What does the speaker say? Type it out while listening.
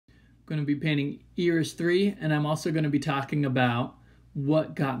going to be painting ERAS 3, and I'm also going to be talking about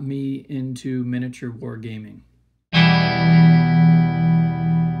what got me into miniature wargaming.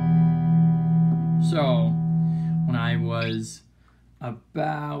 So, when I was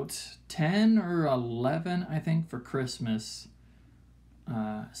about 10 or 11, I think, for Christmas,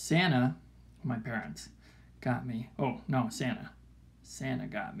 Santa, my parents, got me, Santa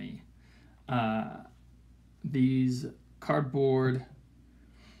got me these cardboard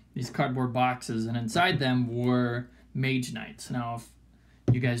boxes, and inside them were Mage Knights. Now, if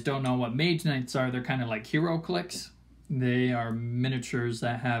you guys don't know what Mage Knights are, they're kind of like HeroClix. They are miniatures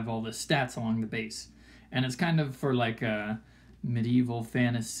that have all the stats along the base, and it's kind of for like a medieval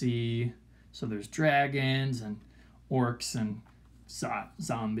fantasy. So there's dragons and orcs and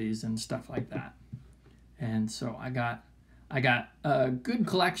zombies and stuff like that. And so I got a good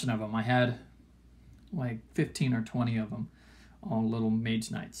collection of them. I had like 15 or 20 of them, all little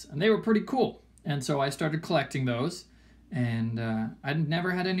Mage Knights, and they were pretty cool. And so I started collecting those, and I'd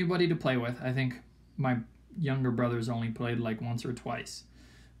never had anybody to play with. I think my younger brothers only played like once or twice,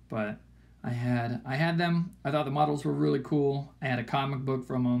 but I had them. I thought the models were really cool. I had a comic book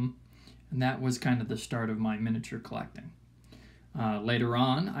from them, and that was kind of the start of my miniature collecting. Later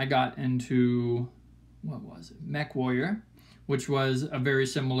on, I got into, what was it? MechWarrior, which was a very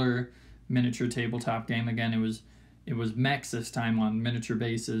similar miniature tabletop game. Again, it was mechs this time on miniature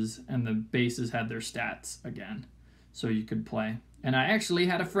bases, and the bases had their stats again, so you could play. And I actually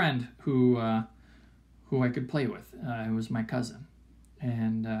had a friend who I could play with. It was my cousin,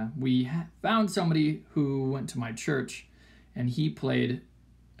 and we found somebody who went to my church, and he played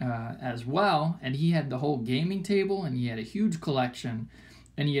as well, and he had the whole gaming table, and he had a huge collection,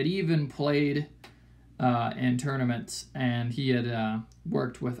 and he had even played in tournaments, and he had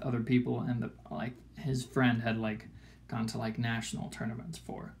worked with other people, and his friend had like gone to like national tournaments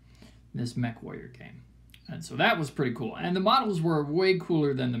for this MechWarrior game, and so that was pretty cool. And the models were way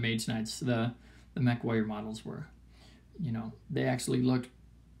cooler than the Mage Knights. The MechWarrior models were, they actually looked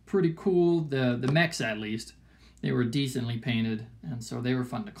pretty cool. The mechs, at least, they were decently painted, and so they were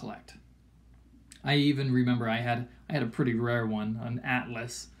fun to collect. I even remember I had a pretty rare one, an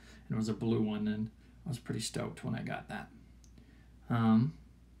Atlas, and it was a blue one, and I was pretty stoked when I got that.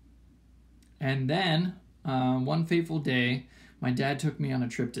 And then, one fateful day, my dad took me on a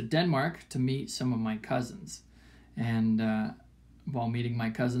trip to Denmark to meet some of my cousins. And while meeting my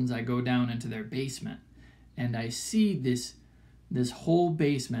cousins, I go down into their basement, and I see this whole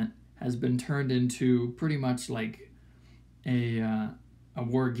basement has been turned into pretty much like a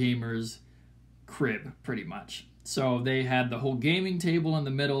wargamer's crib, pretty much. So they had the whole gaming table in the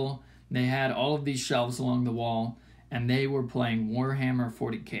middle. They had all of these shelves along the wall, and they were playing Warhammer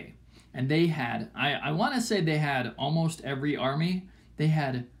 40K. And they had, I want to say they had almost every army. They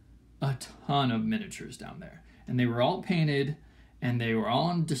had a ton of miniatures down there, and they were all painted, and they were all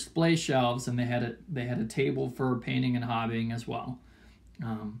on display shelves, and they had a table for painting and hobbying as well.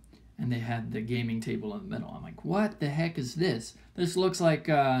 And they had the gaming table in the middle. I'm like, what the heck is this? This looks like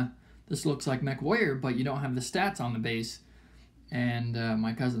MechWarrior, but you don't have the stats on the base. And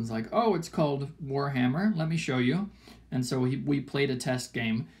my cousin's like, oh, it's called Warhammer. Let me show you. And so we played a test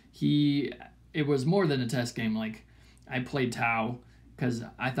game. It was more than a test game. Like, I played Tau because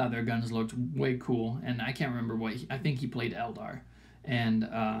I thought their guns looked way cool, and I can't remember I think he played Eldar. And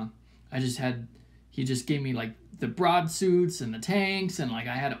he just gave me like the broadsuits and the tanks, and like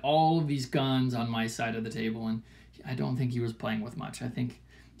I had all of these guns on my side of the table, and I don't think he was playing with much. I think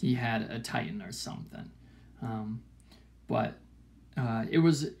he had a Titan or something. But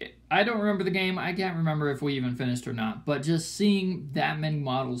I don't remember the game. I can't remember if we even finished or not, but just seeing that many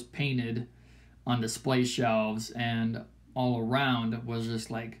models painted on display shelves and all around was just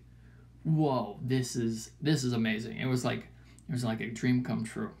like, whoa, this is amazing. It was like a dream come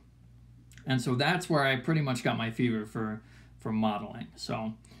true. And so that's where I pretty much got my fever for modeling.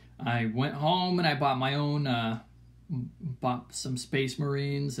 So I went home and I bought my own, bought some Space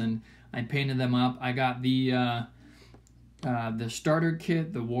Marines, and I painted them up. I got the starter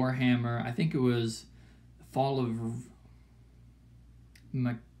kit, the Warhammer, I think it was Fall of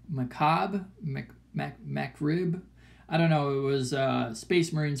Macabre, Macrib. I don't know, it was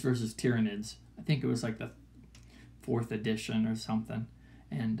Space Marines versus Tyranids. I think it was like the 4th edition or something.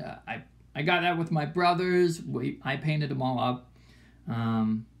 And I got that with my brothers. I painted them all up.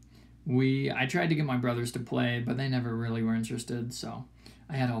 I tried to get my brothers to play, but they never really were interested, so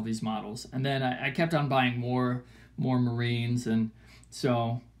I had all these models. And then I kept on buying more Marines, and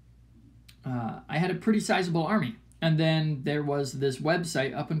so I had a pretty sizable army. And then there was this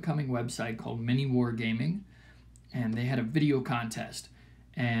website, up-and-coming website called Mini Wargaming, and they had a video contest.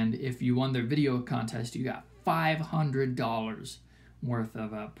 and if you won their video contest, you got $500 worth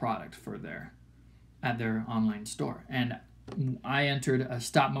of product for at their online store. And I entered a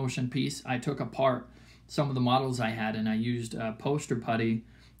stop motion piece. I took apart some of the models I had, and I used poster putty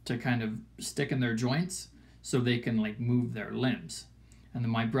to kind of stick in their joints so they can like move their limbs. And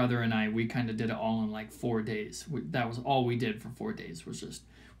then my brother and I, we kind of did it all in like 4 days. That was all we did for 4 days, was just,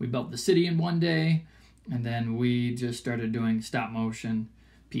 we built the city in 1 day, and then we just started doing stop motion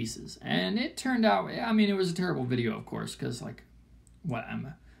pieces. And it turned out, I mean, it was a terrible video, of course, because like, what,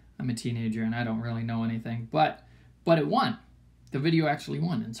 I'm a teenager and I don't really know anything, but it won. The video actually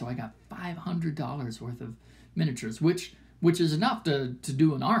won, and so I got $500 worth of miniatures, which is enough to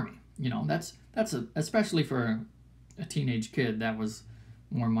do an army. You know, especially for a teenage kid, that was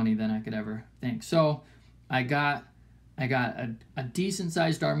more money than I could ever think. So I got a decent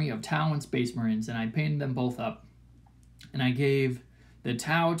sized army of Tau and Space Marines, and I painted them both up, and I gave the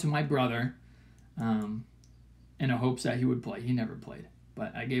Tau to my brother in a hopes that he would play. He never played,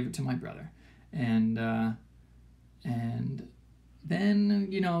 but I gave it to my brother, and then,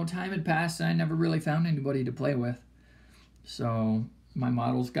 you know, time had passed and I never really found anybody to play with. So my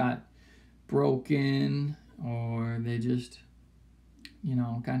models got broken, or they just, you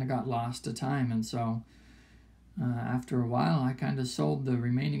know, kind of got lost to time. And so after a while, I kind of sold the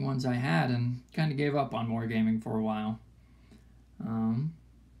remaining ones I had and kind of gave up on wargaming for a while. And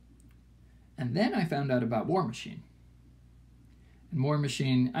then I found out about Warmachine. And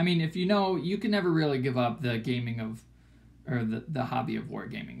Warmachine, I mean, if you know, you can never really give up the gaming of, or the hobby of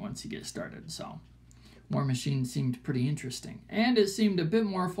wargaming once you get started. So Warmachine seemed pretty interesting, and it seemed a bit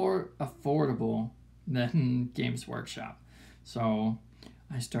more affordable than Games Workshop. So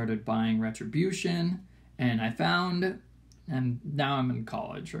I started buying Retribution, and I found, and now I'm in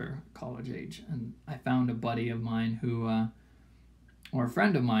college, or college age, and I found a buddy of mine who, or a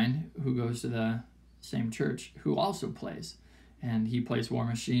friend of mine who goes to the same church, who also plays, and he plays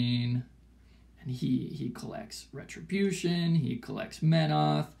Warmachine. And he collects Retribution, he collects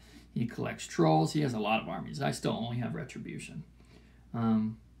Menoth, he collects Trolls. He has a lot of armies. I still only have Retribution.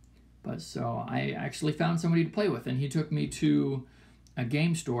 But so I actually found somebody to play with, and he took me to a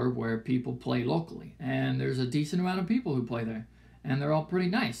game store where people play locally. And there's a decent amount of people who play there, and they're all pretty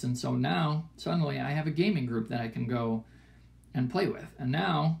nice. And so now, suddenly, I have a gaming group that I can go and play with. And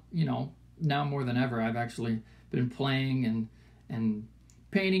now, you know, now more than ever, I've actually been playing and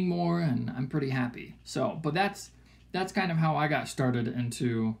painting more, and I'm pretty happy. So, but that's kind of how I got started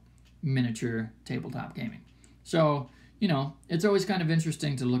into miniature tabletop gaming. So, you know, it's always kind of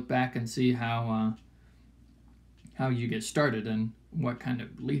interesting to look back and see how you get started and what kind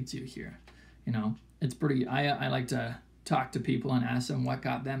of leads you here. You know, it's pretty, I like to talk to people and ask them what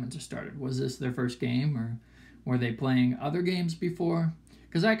got them into started. Was this their first game, or were they playing other games before?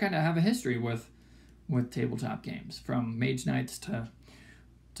 Because I kind of have a history with tabletop games, from Mage Knights to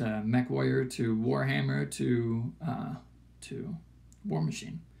MechWarrior to Warhammer to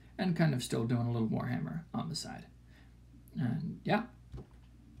Warmachine, and kind of still doing a little Warhammer on the side. And yeah.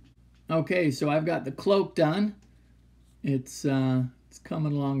 Okay, so I've got the cloak done. It's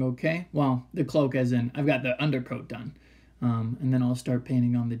coming along okay. Well, the cloak as in I've got the undercoat done, and then I'll start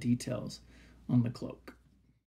painting on the details on the cloak.